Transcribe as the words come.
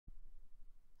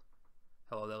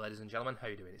Hello there ladies and gentlemen, how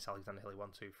are you doing? It's Alexander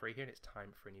Hilly123 here and it's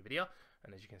time for a new video.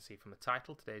 And as you can see from the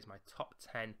title, today is my top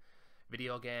 10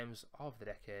 video games of the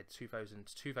decade 2000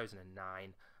 to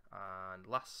 2009. And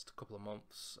last couple of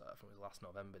months, I think it was last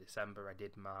November, December, I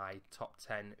did my top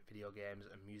 10 video games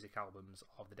and music albums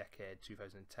of the decade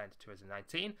 2010 to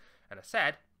 2019. And I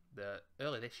said that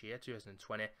early this year,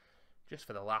 2020, just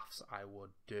for the laughs, I would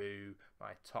do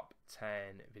my top 10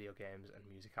 video games and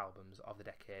music albums of the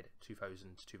decade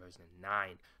 2000 to 2009.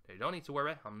 Now, you don't need to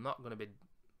worry, I'm not going to be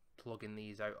plugging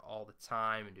these out all the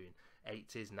time and doing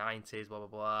 80s, 90s, blah, blah,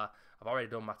 blah. I've already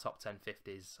done my top 10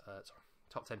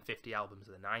 top 10 50 albums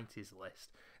of the 90s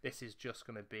list. This is just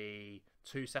going to be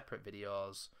two separate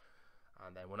videos,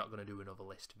 and then we're not going to do another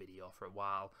list video for a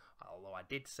while, although I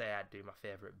did say I'd do my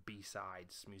favourite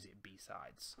B-sides, music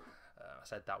B-sides. I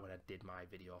said that when I did my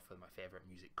video for my favourite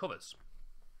music covers.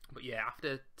 But yeah,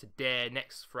 after today,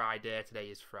 next Friday, today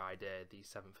is Friday, the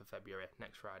 7th of February,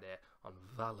 next Friday, on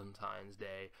Valentine's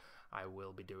Day, I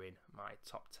will be doing my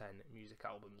top 10 music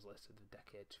albums list of the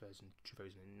decade 2000 to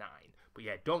 2009. But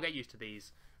yeah, don't get used to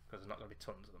these, because there's not going to be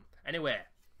tons of them. Anyway,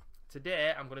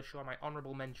 today I'm going to show my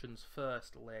honourable mentions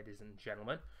first, ladies and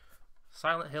gentlemen.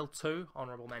 Silent Hill 2,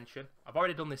 honourable mention. I've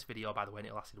already done this video, by the way, and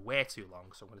it lasted way too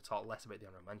long, so I'm going to talk less about the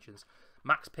honourable mentions.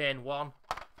 Max Payne 1,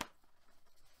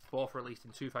 both released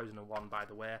in 2001, by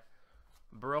the way.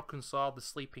 Broken Sword, The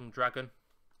Sleeping Dragon,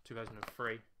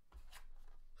 2003.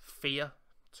 Fear,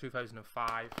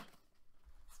 2005.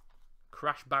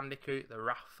 Crash Bandicoot, The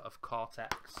Wrath of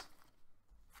Cortex.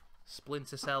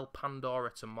 Splinter Cell, Pandora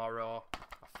Tomorrow,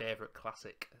 my favourite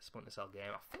classic Splinter Cell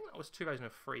game. I think that was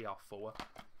 2003 or 4.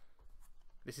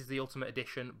 This is the Ultimate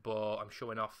Edition, but I'm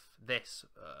showing off this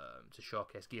to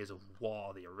showcase Gears of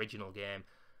War, the original game,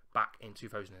 back in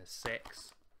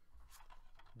 2006.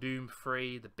 Doom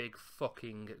 3, the big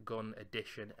fucking gun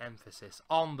edition, emphasis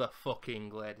on the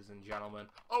fucking, ladies and gentlemen.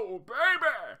 Oh,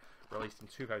 baby! Released in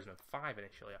 2005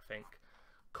 initially, I think.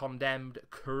 Condemned,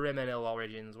 Criminal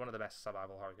Origins, one of the best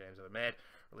survival horror games ever made.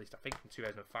 Released, I think, in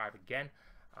 2005 again.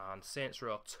 And Saints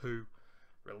Row 2,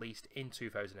 released in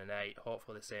 2008.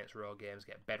 Hopefully the Saints Row games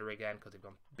get better again, because they've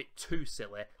gone a bit too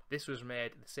silly. This was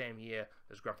made the same year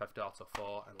as Grand Theft Auto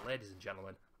 4, and ladies and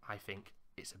gentlemen, I think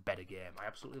it's a better game. I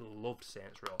absolutely loved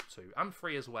Saints Row 2, and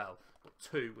 3 as well, but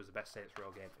 2 was the best Saints Row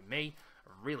game for me.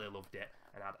 I really loved it,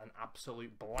 and had an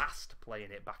absolute blast playing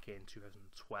it back in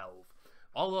 2012.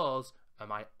 All those are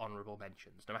my honourable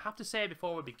mentions. Now I have to say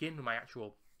before we begin with my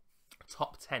actual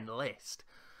top 10 list,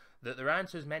 that there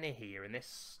aren't as many here in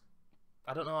this.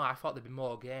 I don't know, I thought there'd be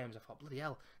more games. I thought, bloody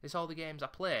hell, this all the games I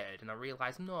played, and I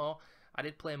realised, no, I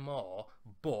did play more,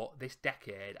 but this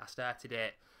decade, I started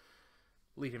it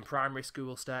leaving primary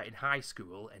school, starting high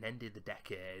school, and ended the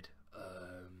decade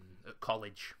at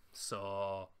college.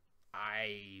 So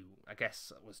I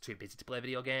guess I was too busy to play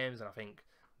video games, and I think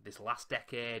this last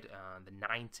decade, the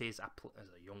 90s, as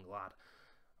a young lad,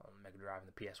 on Mega Drive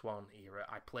and the PS1 era,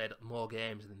 I played more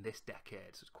games than this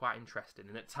decade, so it's quite interesting.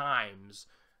 And at times,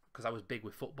 because I was big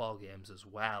with football games as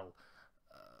well,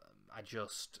 I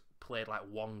just played like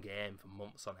one game for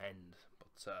months on end.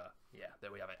 But yeah,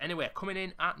 there we have it. Anyway, coming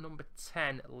in at number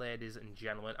 10, ladies and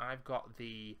gentlemen, I've got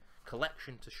the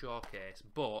collection to showcase,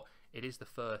 but it is the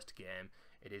first game.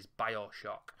 It is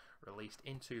BioShock, released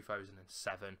in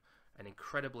 2007. An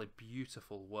incredibly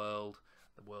beautiful world,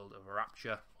 the world of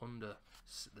Rapture under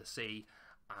the sea,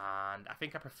 and I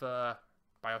think I prefer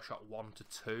BioShock 1 to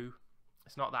 2.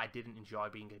 It's not that I didn't enjoy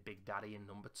being a big daddy in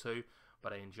number 2,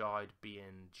 but I enjoyed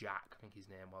being Jack, I think his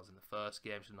name was, in the first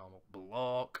game, just a normal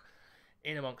bloke.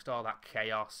 In amongst all that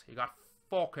chaos, you got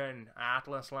fucking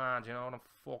Atlas lads, you know what I'm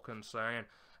fucking saying,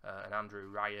 and Andrew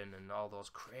Ryan and all those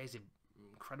crazy,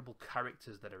 incredible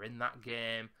characters that are in that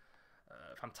game.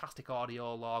 Fantastic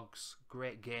audio logs,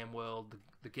 great game world.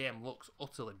 The game looks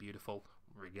utterly beautiful,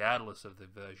 regardless of the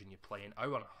version you're playing.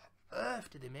 How on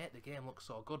earth did they make the game look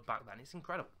so good back then? It's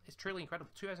incredible. It's truly incredible.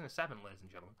 2007, ladies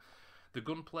and gentlemen. The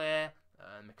gunplay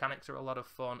mechanics are a lot of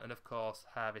fun, and of course,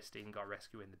 harvesting or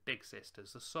rescuing the big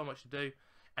sisters. There's so much to do,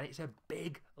 and it's a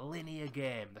big linear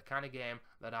game, the kind of game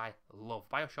that I love.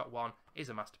 BioShock 1 is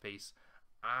a masterpiece.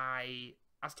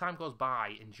 As time goes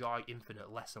by, enjoy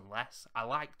Infinite less and less. I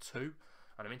like 2,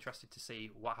 and I'm interested to see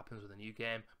what happens with the new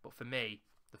game, but for me,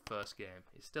 the first game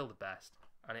is still the best,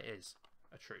 and it is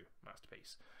a true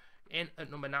masterpiece. In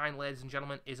at number 9, ladies and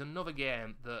gentlemen, is another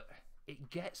game that it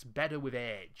gets better with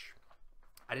age.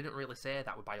 I didn't really say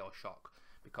that with BioShock,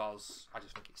 because I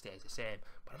just think it stays the same,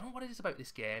 but I don't know what it is about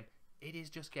this game. It is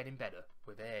just getting better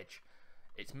with age.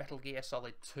 It's Metal Gear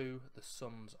Solid 2, The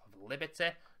Sons of Liberty.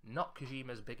 Not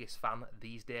Kojima's biggest fan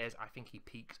these days. I think he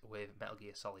peaked with Metal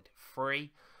Gear Solid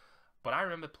 3. But I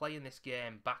remember playing this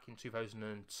game back in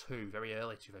 2002, very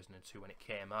early 2002 when it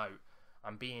came out,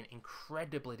 and being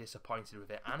incredibly disappointed with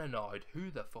it and annoyed.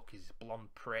 Who the fuck is this blonde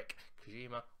prick?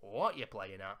 Kojima, what are you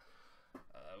playing at?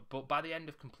 But by the end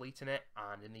of completing it,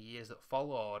 and in the years that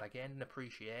followed, I gained an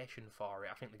appreciation for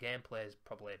it. I think the gameplay is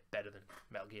probably better than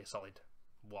Metal Gear Solid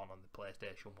 1 on the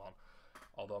PlayStation 1.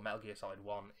 Although Metal Gear Solid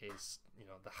 1 is, you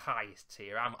know, the highest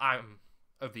tier. I'm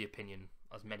of the opinion,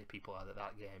 as many people are, that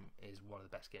that game is one of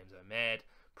the best games ever made.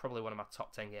 Probably one of my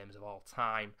top 10 games of all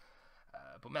time.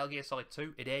 But Metal Gear Solid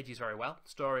 2, it ages very well.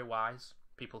 Story-wise,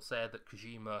 people say that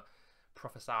Kojima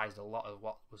prophesied a lot of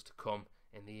what was to come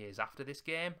in the years after this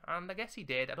game, and I guess he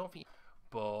did. I don't think,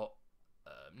 but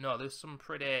no, there's some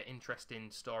pretty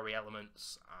interesting story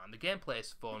elements, and the gameplay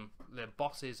is fun. The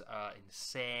bosses are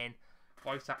insane.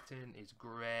 Voice acting is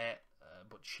great,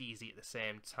 but cheesy at the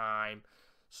same time.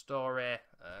 Story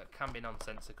can be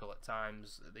nonsensical at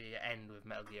times. The end with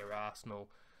Metal Gear Arsenal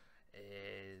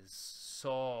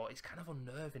it's kind of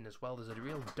unnerving as well. There's a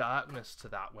real darkness to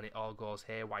that when it all goes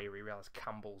haywire. You realise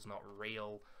Campbell's not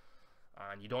real,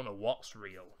 and you don't know what's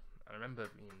real. I remember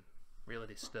being really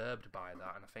disturbed by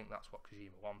that, and I think that's what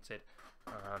Kojima wanted,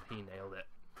 and he nailed it.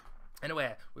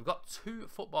 Anyway, we've got 2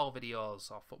 football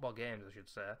videos, or football games I should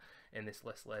say, in this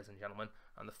list, ladies and gentlemen.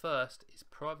 And the first is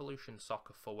Pro Evolution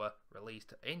Soccer 4,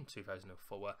 released in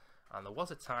 2004. And there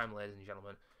was a time, ladies and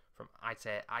gentlemen, from I'd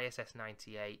say ISS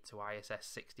 98 to ISS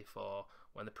 64,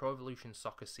 when the Pro Evolution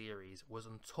Soccer series was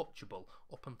untouchable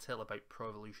up until about Pro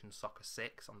Evolution Soccer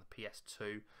 6 on the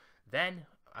PS2. Then,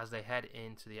 as they head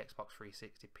into the Xbox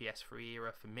 360 PS3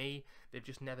 era, for me, they've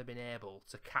just never been able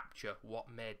to capture what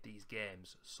made these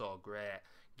games so great.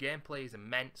 Gameplay is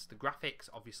immense. The graphics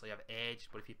obviously have aged,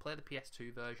 but if you play the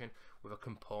PS2 version with a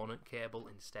component cable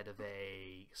instead of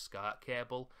a SCART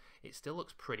cable, it still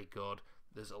looks pretty good.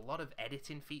 There's a lot of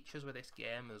editing features with this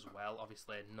game as well.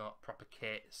 Obviously, not proper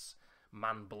kits,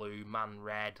 man blue, man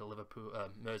red, Liverpool,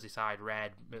 Merseyside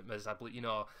red, Merseyside blue, you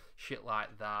know, shit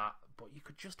like that. But you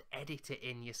could just edit it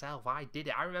in yourself. I did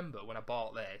it. I remember when I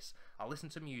bought this, I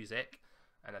listened to music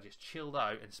and I just chilled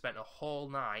out and spent a whole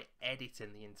night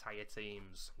editing the entire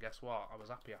teams. Guess what? I was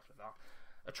happy after that.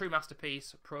 A true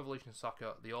masterpiece. Pro Evolution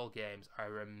Soccer, the old games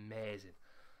are amazing.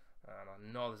 And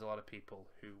I know there's a lot of people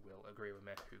who will agree with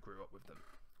me who grew up with them.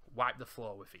 Wipe the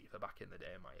floor with FIFA back in the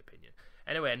day, in my opinion.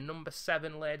 Anyway, number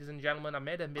 7, ladies and gentlemen. I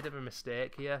made a bit of a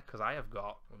mistake here because I have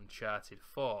got Uncharted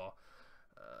 4,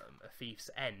 A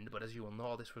Thief's End. But as you will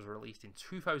know, this was released in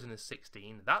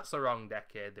 2016. That's the wrong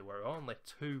decade. There were only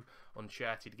 2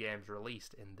 Uncharted games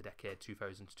released in the decade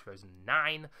 2000 to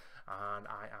 2009. And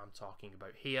I am talking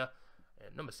about here,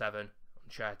 number 7,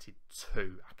 Uncharted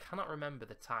 2. I cannot remember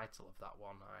the title of that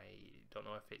one. I don't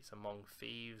know if it's Among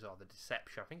Thieves or The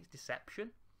Deception. I think it's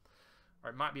Deception. Or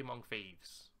it might be Among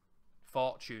Thieves.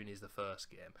 Fortune is the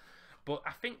first game. But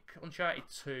I think Uncharted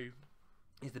 2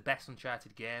 is the best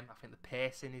Uncharted game. I think the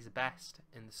pacing is the best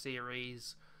in the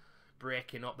series.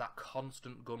 Breaking up that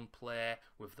constant gunplay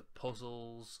with the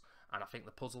puzzles. And I think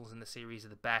the puzzles in the series are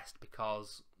the best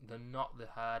because they're not the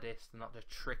hardest, they're not the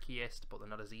trickiest, but they're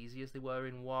not as easy as they were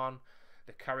in 1.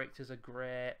 The characters are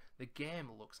great. The game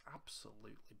looks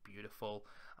absolutely beautiful.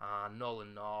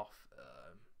 Nolan North,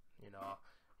 you know,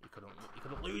 he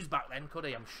couldn't lose back then, could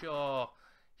he? I'm sure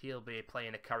he'll be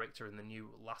playing a character in the new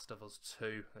Last of Us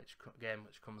 2 game,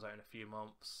 which comes out in a few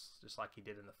months, just like he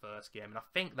did in the first game. And I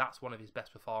think that's one of his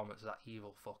best performances, that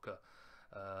evil fucker,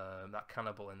 that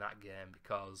cannibal in that game,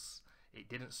 because it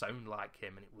didn't sound like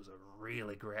him, and it was a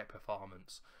really great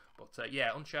performance. But yeah,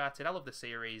 Uncharted, I love the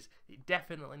series. It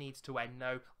definitely needs to end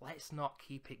now. Let's not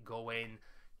keep it going.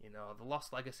 You know, The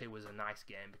Lost Legacy was a nice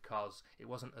game because it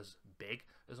wasn't as big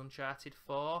as Uncharted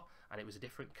 4, and it was a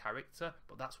different character,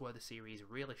 but that's where the series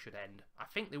really should end. I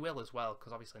think they will as well,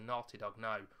 because obviously Naughty Dog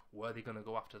now, were they going to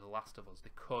go after The Last of Us?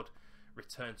 They could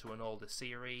return to an older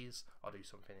series or do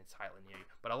something entirely new.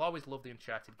 But I'll always love the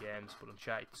Uncharted games, but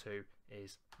Uncharted 2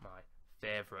 is my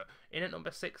favourite. In at number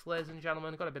 6, ladies and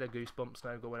gentlemen, got a bit of Goosebumps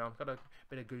now going on. Got a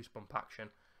bit of Goosebump action,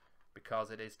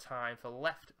 because it is time for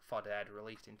Left 4 Dead,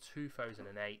 released in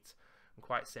 2008, and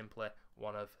quite simply,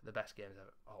 one of the best games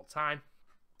of all time.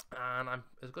 And I'm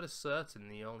as good as certain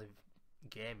the only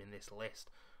game in this list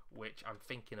which I'm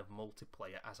thinking of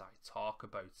multiplayer as I talk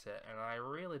about it, and I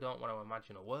really don't want to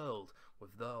imagine a world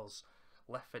with those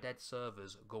Left 4 Dead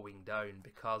servers going down,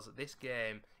 because this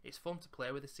game, it's fun to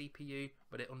play with a CPU,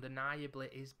 but it undeniably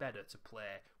is better to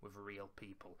play with real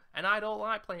people. And I don't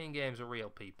like playing games with real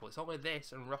people. It's only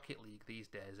this and Rocket League these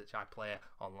days which I play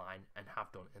online and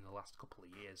have done in the last couple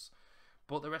of years.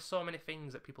 But there are so many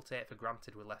things that people take for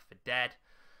granted with Left 4 Dead.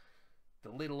 the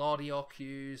little audio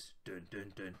cues, dun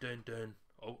dun dun dun dun.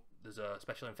 Oh, there's a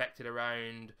special infected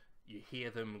around. You hear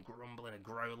them grumbling and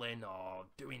growling or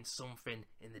doing something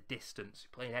in the distance.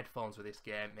 Playing headphones with this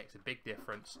game makes a big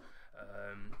difference.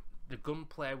 The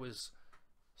gunplay was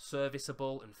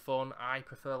serviceable and fun. I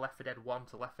prefer Left 4 Dead 1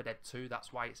 to Left 4 Dead 2.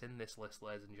 That's why it's in this list,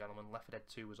 ladies and gentlemen. Left 4 Dead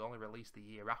 2 was only released the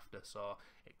year after, so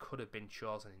it could have been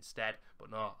chosen instead. But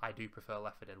no, I do prefer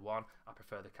Left 4 Dead 1. I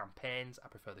prefer the campaigns. I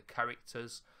prefer the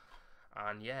characters.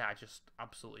 And yeah, I just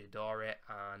absolutely adore it.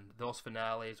 And those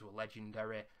finales were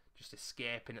legendary. Just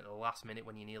escaping at the last minute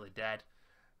when you're nearly dead.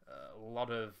 A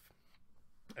lot of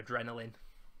adrenaline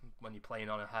when you're playing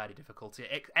on a harder difficulty.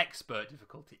 Expert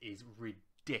difficulty is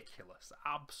ridiculous.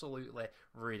 Absolutely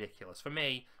ridiculous. For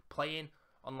me, playing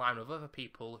online with other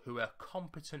people who are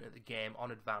competent at the game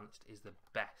on advanced is the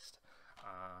best.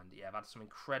 And yeah, I've had some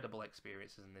incredible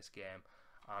experiences in this game.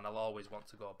 And I'll always want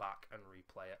to go back and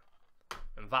replay it.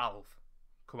 And Valve,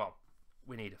 come on.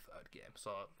 We need a third game,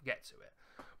 so get to it.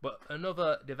 But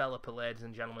another developer, ladies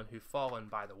and gentlemen, who've fallen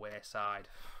by the wayside.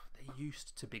 They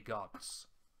used to be gods.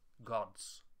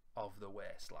 Gods of the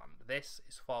wasteland. This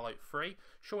is Fallout 3,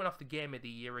 showing off the Game of the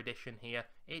Year edition here.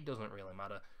 It doesn't really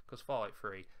matter, because Fallout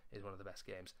 3 is one of the best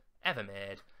games ever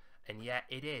made. And yet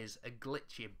it is a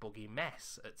glitchy, buggy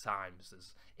mess at times.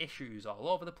 There's issues all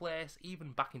over the place.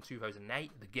 Even back in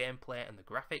 2008, the gameplay and the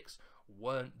graphics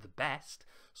weren't the best.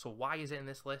 So why is it in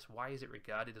this list? Why is it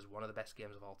regarded as one of the best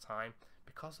games of all time?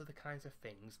 Because of the kinds of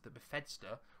things that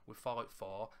Bethesda with Fallout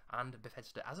 4 and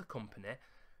Bethesda as a company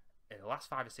in the last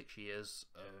 5 or 6 years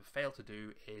failed to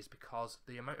do, is because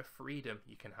the amount of freedom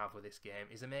you can have with this game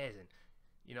is amazing.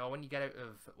 You know, when you get out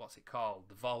of, what's it called,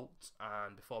 the Vault,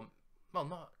 and before, well,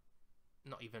 not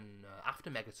even after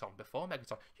Megaton, before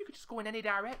Megaton, you could just go in any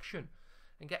direction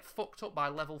and get fucked up by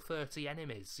level 30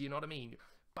 enemies, you know what I mean?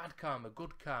 Bad karma,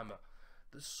 good karma.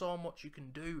 There's so much you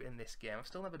can do in this game. I've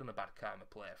still never done a bad karma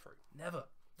playthrough. Never.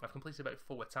 I've completed about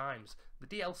 4 times. The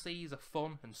DLCs are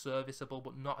fun and serviceable,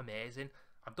 but not amazing.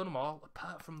 I've done them all,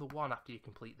 apart from the one after you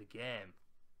complete the game.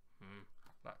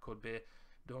 That could be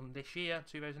done this year,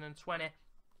 2020.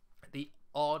 The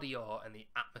audio and the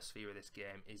atmosphere of this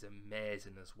game is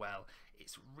amazing as well.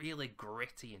 It's really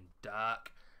gritty and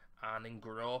dark and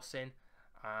engrossing,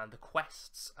 and the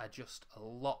quests are just a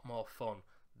lot more fun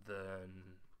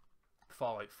than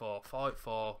Fallout 4. Fallout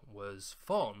 4 was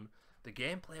fun, the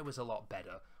gameplay was a lot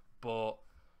better, but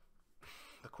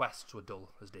the quests were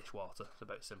dull as dishwater. It's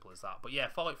about as simple as that. But yeah,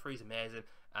 Fallout 3 is amazing,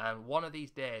 and one of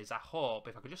these days, I hope,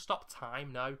 if I could just stop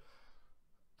time now,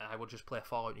 I would just play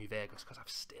Fallout New Vegas, because I've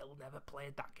still never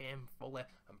played that game fully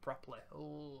and properly.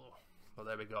 Oh, well,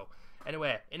 there we go.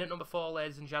 Anyway, in at number 4,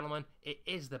 ladies and gentlemen, it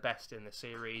is the best in the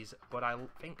series, but I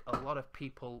think a lot of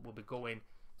people will be going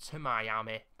to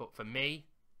Miami, but for me,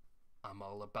 I'm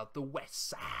all about the West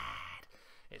Side.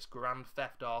 It's Grand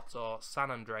Theft Auto San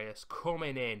Andreas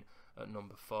coming in at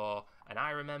number 4, and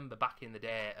I remember back in the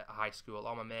day at high school,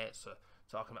 all my mates are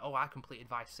talking about, oh, I completed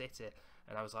Vice City,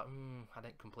 and I was like, I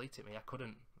didn't complete it, I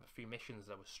couldn't. A few missions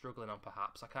I was struggling on,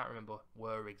 perhaps. I can't remember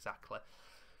where exactly.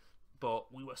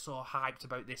 But we were so hyped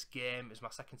about this game. It was my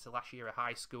second to last year at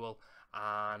high school,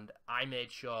 and I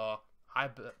made sure I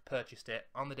purchased it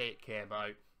on the day it came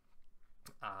out,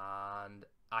 and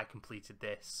I completed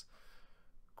this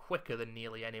quicker than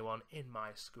nearly anyone in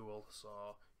my school.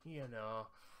 So, you know,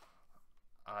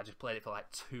 I just played it for like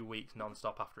 2 weeks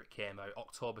non-stop after it came out.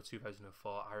 October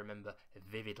 2004, I remember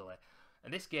vividly.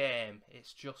 And this game,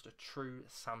 it's just a true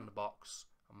sandbox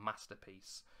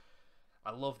masterpiece.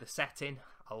 I love the setting.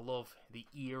 I love the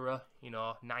era, you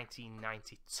know,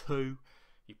 1992.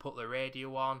 You put the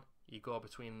radio on. You go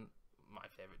between my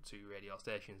favourite 2 radio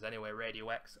stations anyway, Radio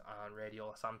X and Radio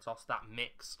Los Santos. That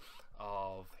mix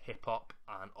of hip-hop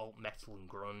and alt metal and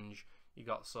grunge. You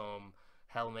got some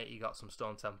Helmet, you got some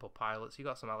Stone Temple Pilots, you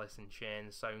got some Alice in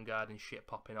Chains, Soundgarden shit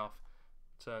popping off.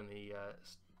 Turn the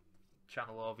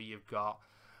channel over, you've got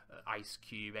Ice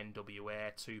Cube,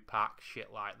 NWA, Tupac,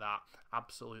 shit like that.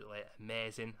 Absolutely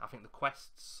amazing. I think the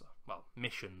quests, well,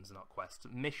 missions, not quests,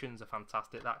 missions are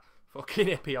fantastic. That fucking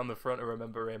hippie on the front, I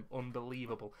remember him,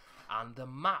 unbelievable. And the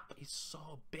map is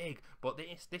so big, but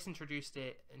this introduced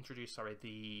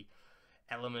the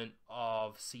element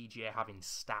of CJ having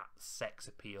stats, sex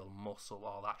appeal, muscle,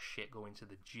 all that shit, going to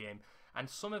the gym. And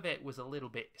some of it was a little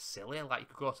bit silly, like you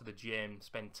could go to the gym,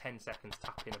 spend 10 seconds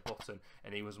tapping a button,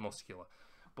 and he was muscular.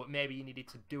 But maybe you needed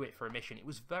to do it for a mission. It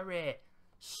was very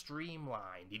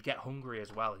streamlined. You'd get hungry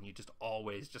as well, and you just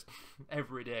always, just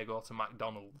every day go to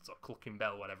McDonald's or Clucking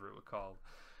Bell, whatever it was called.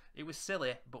 It was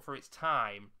silly, but for its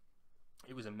time,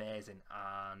 it was amazing.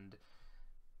 And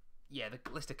yeah, the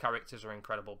list of characters are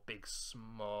incredible. Big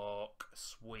Smoke,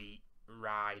 Sweet,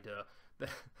 Ryder,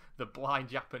 the blind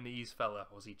Japanese fella.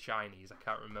 Was he Chinese? I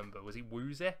can't remember. Was he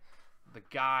Woozy? The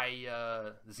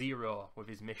guy Zero with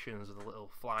his missions with the little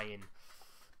flying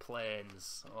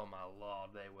planes. Oh my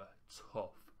lord, they were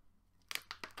tough.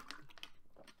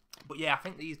 But yeah, I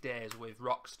think these days with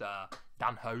Rockstar,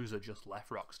 Dan Houser just left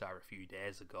Rockstar a few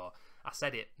days ago. I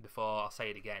said it before, I'll say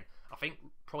it again. I think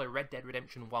probably Red Dead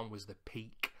Redemption 1 was the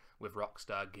peak with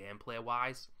Rockstar gameplay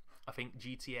wise. I think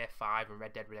GTA 5 and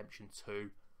Red Dead Redemption 2,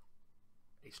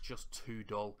 it's just too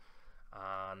dull.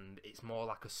 And it's more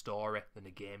like a story than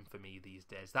a game for me these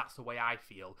days. That's the way I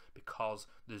feel, because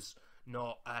there's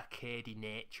no arcadey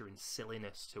nature and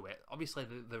silliness to it. Obviously,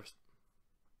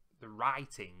 the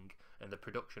writing and the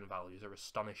production values are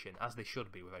astonishing, as they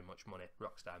should be with how much money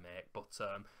Rockstar make. But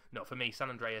no, for me, San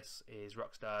Andreas is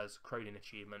Rockstar's crowning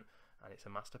achievement, and it's a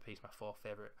masterpiece, my fourth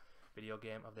favourite video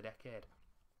game of the decade.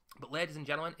 But ladies and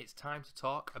gentlemen, it's time to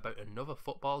talk about another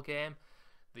football game,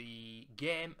 the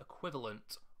game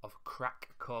equivalent of crack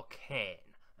cocaine.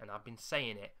 And I've been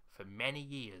saying it for many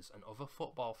years, and other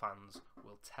football fans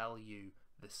will tell you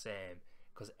the same,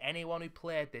 because anyone who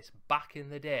played this back in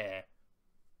the day,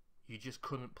 you just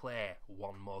couldn't play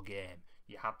one more game.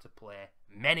 You had to play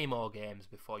many more games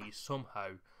before you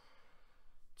somehow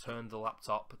turned the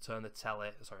laptop, turned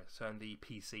the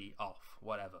PC off,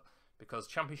 whatever. Because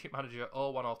Championship Manager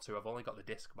 01 or 2, I've only got the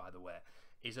disc by the way,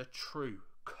 is a true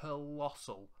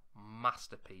colossal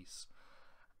masterpiece.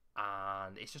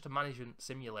 And it's just a management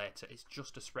simulator, it's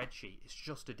just a spreadsheet, it's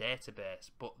just a database,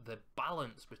 but the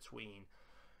balance between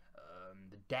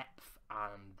the depth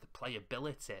and the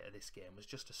playability of this game was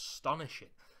just astonishing.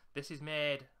 This is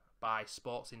made by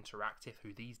Sports Interactive,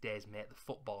 who these days make the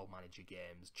Football Manager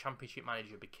games. Championship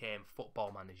Manager became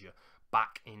Football Manager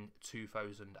back in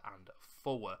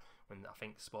 2004, when I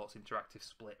think Sports Interactive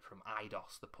split from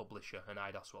Eidos, the publisher, and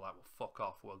Eidos were like, well, fuck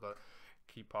off, we'll go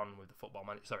keep on with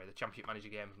the Championship Manager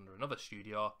games under another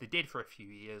studio. They did for a few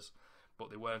years, but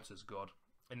they weren't as good.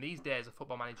 And these days, the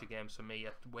Football Manager games for me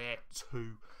are way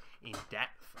too in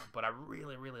depth, but I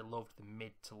really loved the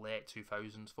mid to late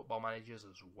 2000s Football Managers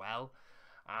as well.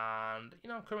 And you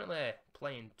know, I'm currently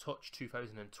playing Touch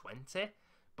 2020,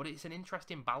 but it's an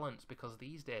interesting balance, because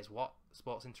these days what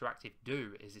Sports Interactive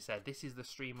do is they say this is the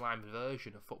streamlined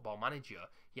version of Football Manager,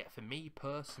 yet for me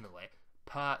personally,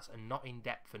 parts are not in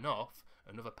depth enough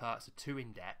and other parts are too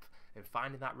in depth, and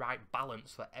finding that right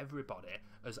balance for everybody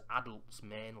as adults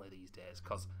mainly these days,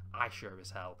 because I sure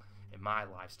as hell in my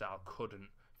lifestyle couldn't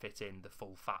fit in the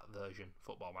full fat version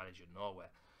Football Manager, no way.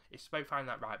 It's about finding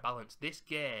that right balance. This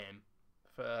game,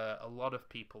 for a lot of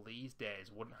people these days,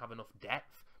 wouldn't have enough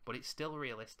depth, but it's still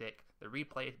realistic. The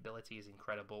replayability is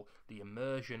incredible. The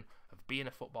immersion of being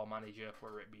a football manager,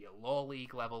 whether it be a low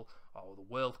league level or the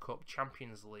World Cup,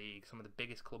 Champions League, some of the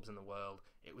biggest clubs in the world,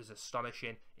 it was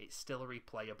astonishing. It's still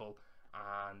replayable,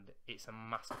 and it's a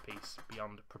masterpiece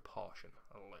beyond proportion,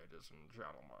 ladies and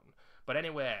gentlemen. But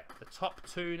anyway, the top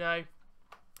two now.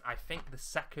 I think the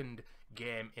second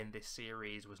game in this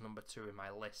series was number 2 in my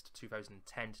list,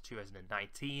 2010 to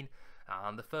 2019,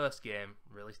 and the first game,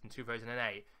 released in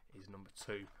 2008, is number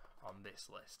 2 on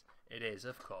this list. It is,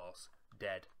 of course,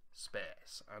 Dead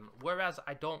Space. And whereas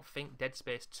I don't think Dead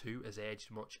Space 2 has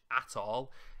aged much at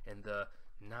all in the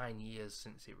 9 years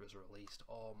since it was released,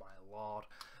 oh my lord,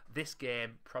 this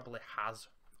game probably has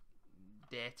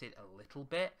dated a little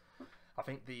bit. I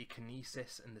think the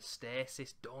kinesis and the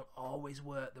stasis don't always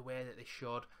work the way that they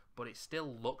should, but it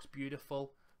still looks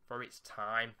beautiful for its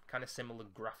time. Kind of similar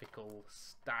graphical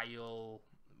style,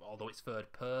 although it's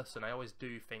third person. I always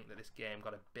do think that this game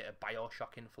got a bit of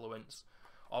Bioshock influence.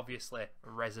 Obviously,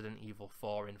 Resident Evil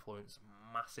 4 influence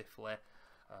massively,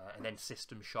 and then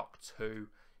System Shock 2.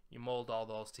 You mould all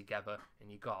those together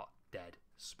and you got Dead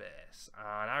Space.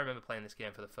 And I remember playing this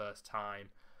game for the first time,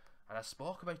 and I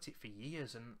spoke about it for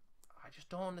years, and I just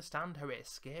don't understand how it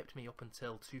escaped me up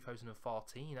until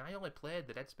 2014. I only played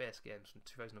the Dead Space games from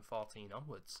 2014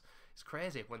 onwards. It's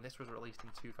crazy when this was released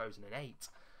in 2008.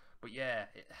 But yeah,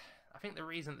 I think the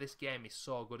reason this game is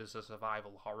so good as a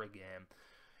survival horror game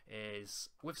is,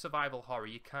 with survival horror,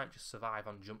 you can't just survive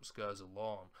on jump scares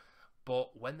alone.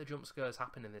 But when the jump scares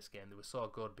happened in this game, they were so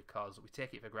good because we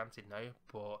take it for granted now,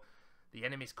 but the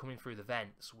enemies coming through the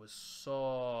vents was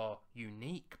so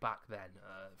unique back then.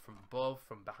 From above,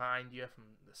 from behind you, from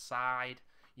the side.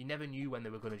 You never knew when they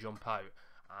were going to jump out.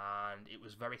 And it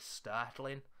was very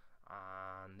startling.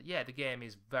 And yeah, the game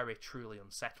is very truly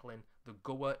unsettling. The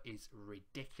gore is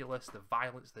ridiculous, the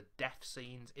violence, the death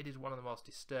scenes. It is one of the most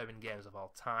disturbing games of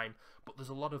all time, but there's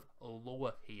a lot of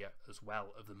lore here as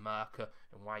well of the marker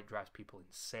and why it drives people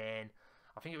insane.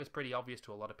 I think it was pretty obvious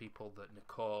to a lot of people that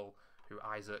Nicole, who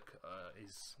Isaac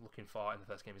is looking for in the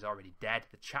first game, is already dead.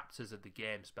 The chapters of the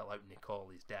game spell out Nicole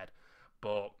is dead.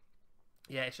 But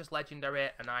yeah, it's just legendary,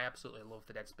 and I absolutely love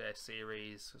the Dead Space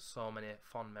series. So many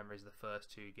fond memories of the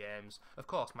first two games. Of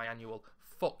course, my annual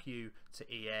fuck you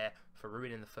to EA for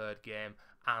ruining the third game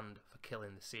and for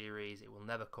killing the series. It will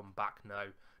never come back now,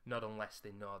 not unless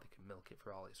they know they can milk it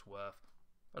for all it's worth.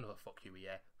 Another fuck you,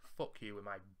 EA. Fuck you with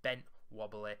my bent,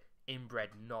 wobbly, inbred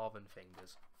northern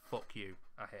fingers. Fuck you.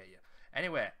 I hate you.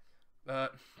 Anyway,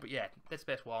 but yeah, Dead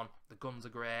Space 1, the guns are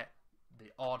great.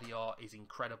 The audio is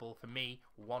incredible. For me,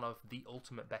 one of the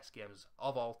ultimate best games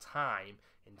of all time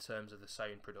in terms of the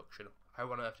sound production.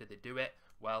 How on earth did they do it?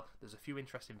 Well, there's a few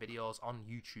interesting videos on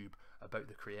YouTube about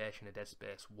the creation of Dead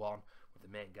Space 1 with the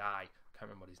main guy. Can't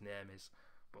remember what his name is.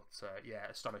 But yeah,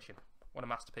 astonishing. What a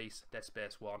masterpiece, Dead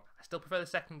Space 1. I still prefer the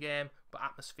second game, but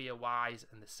atmosphere-wise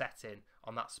and the setting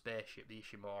on that spaceship, the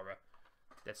Ishimura,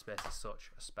 Dead Space is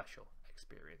such a special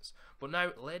experience. But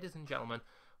now, ladies and gentlemen,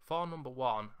 for number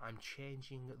 1, I'm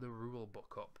changing the rule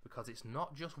book up because it's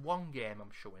not just one game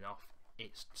I'm showing off,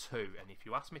 it's 2. And if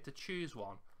you ask me to choose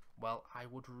one, well, I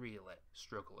would really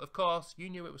struggle. Of course, you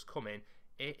knew it was coming.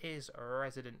 It is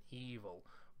Resident Evil.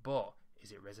 But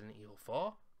is it Resident Evil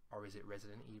 4 or is it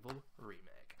Resident Evil Remake?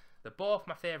 They're both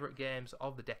my favourite games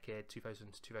of the decade,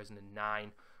 2000 to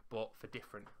 2009, but for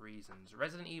different reasons.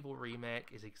 Resident Evil Remake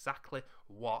is exactly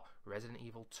what Resident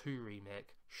Evil 2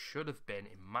 Remake should have been,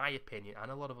 in my opinion,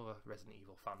 and a lot of other Resident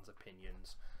Evil fans'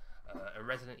 opinions. And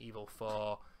Resident Evil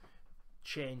 4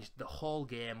 changed the whole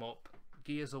game up.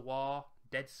 Gears of War,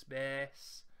 Dead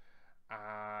Space,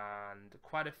 and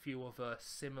quite a few other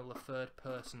similar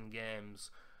third-person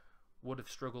games would have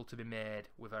struggled to be made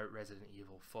without Resident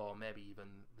Evil 4, maybe even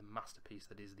the masterpiece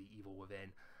that is The Evil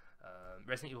Within.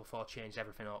 Resident Evil 4 changed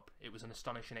everything up. It was an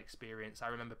astonishing experience. I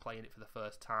remember playing it for the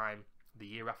first time the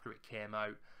year after it came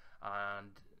out, and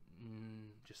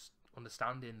just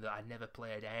understanding that I never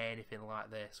played anything like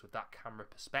this with that camera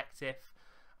perspective,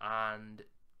 and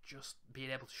just being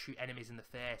able to shoot enemies in the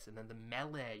face, and then the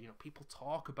melee. You know, people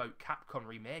talk about Capcom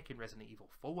remaking Resident Evil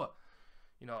 4.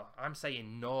 You know, I'm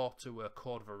saying no to a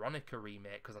Code Veronica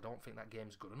remake because I don't think that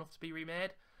game's good enough to be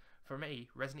remade. For me,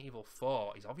 Resident Evil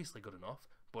 4 is obviously good enough,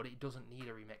 but it doesn't need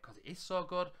a remake because it is so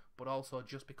good, but also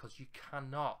just because you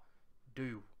cannot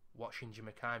do what Shinji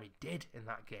Mikami did in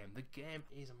that game. The game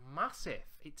is massive.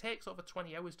 It takes over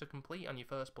 20 hours to complete on your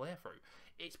first playthrough.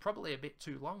 It's probably a bit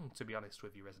too long, to be honest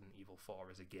with you, Resident Evil 4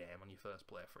 as a game on your first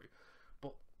playthrough.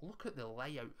 But look at the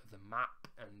layout of the map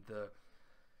and the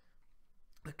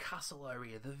castle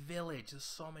area, the village. There's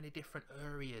so many different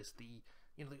areas.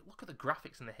 Look at the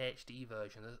graphics in the HD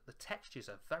version. The textures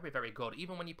are very, very good.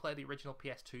 Even when you play the original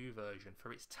PS2 version,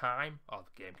 for its time, or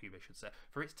the GameCube I should say,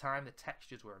 for its time the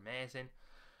textures were amazing.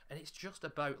 And it's just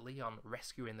about Leon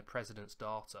rescuing the president's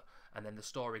daughter, and then the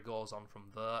story goes on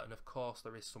from there. And of course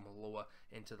there is some lore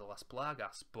into the Las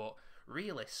Plagas, but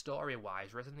really,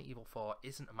 story-wise, Resident Evil 4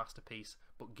 isn't a masterpiece,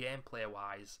 but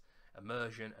gameplay-wise,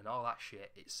 immersion and all that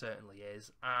shit, it certainly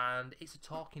is. And it's a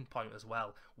talking point as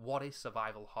well. What is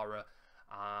survival horror,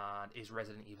 and is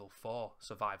Resident Evil 4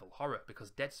 survival horror? Because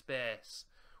Dead Space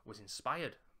was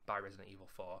inspired by Resident Evil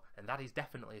 4, and that is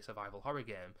definitely a survival horror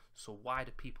game. So why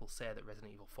do people say that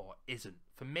Resident Evil 4 isn't?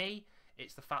 For me,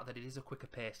 it's the fact that it is a quicker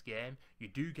paced game. You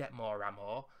do get more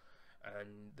ammo,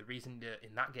 and the reason that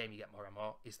in that game you get more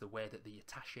ammo is the way that the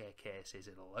attaché case is.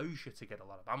 It allows you to get a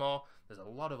lot of ammo. There's a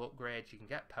lot of upgrades. You can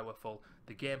get powerful.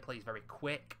 The gameplay is very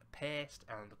quick paced,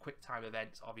 and the quick time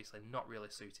events obviously not really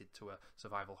suited to a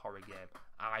survival horror game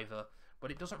either. But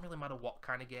it doesn't really matter what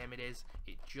kind of game it is.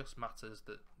 It just matters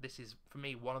that this is, for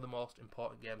me, one of the most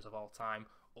important games of all time.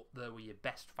 Up there with your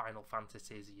best Final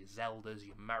Fantasies, your Zeldas,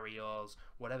 your Marios,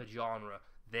 whatever genre.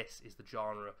 This is the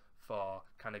genre for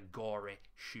kind of gory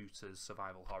shooters,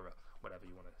 survival horror, whatever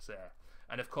you want to say.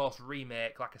 And of course,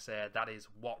 Remake, like I said, that is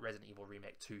what Resident Evil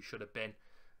Remake 2 should have been.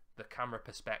 The camera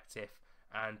perspective,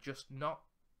 and just not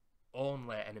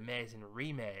only an amazing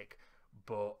remake,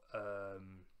 but I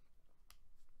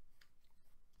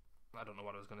don't know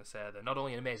what I was going to say there. Not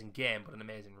only an amazing game, but an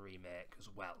amazing remake as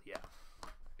well, yeah.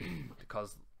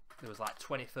 Because there was like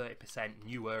 20-30%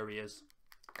 new areas,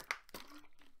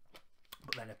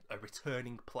 but then a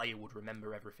returning player would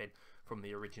remember everything from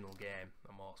the original game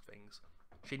and most things.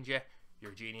 Shinji,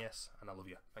 you're a genius, and I love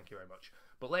you. Thank you very much.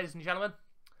 But ladies and gentlemen,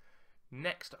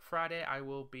 Next Friday, I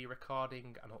will be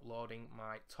recording and uploading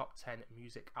my top 10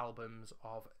 music albums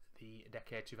of the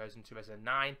decade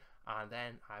 2000-2009, and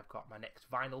then I've got my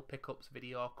next vinyl pickups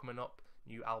video coming up,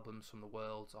 new albums from the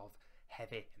worlds of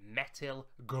heavy metal,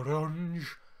 grunge,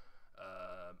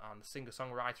 and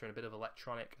singer-songwriter and a bit of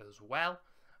electronic as well,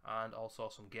 and also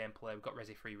some gameplay. We've got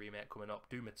Resi 3 Remake coming up,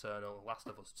 Doom Eternal, Last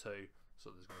of Us 2, so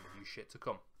there's going to be new shit to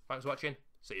come. Thanks for watching,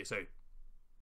 see you soon.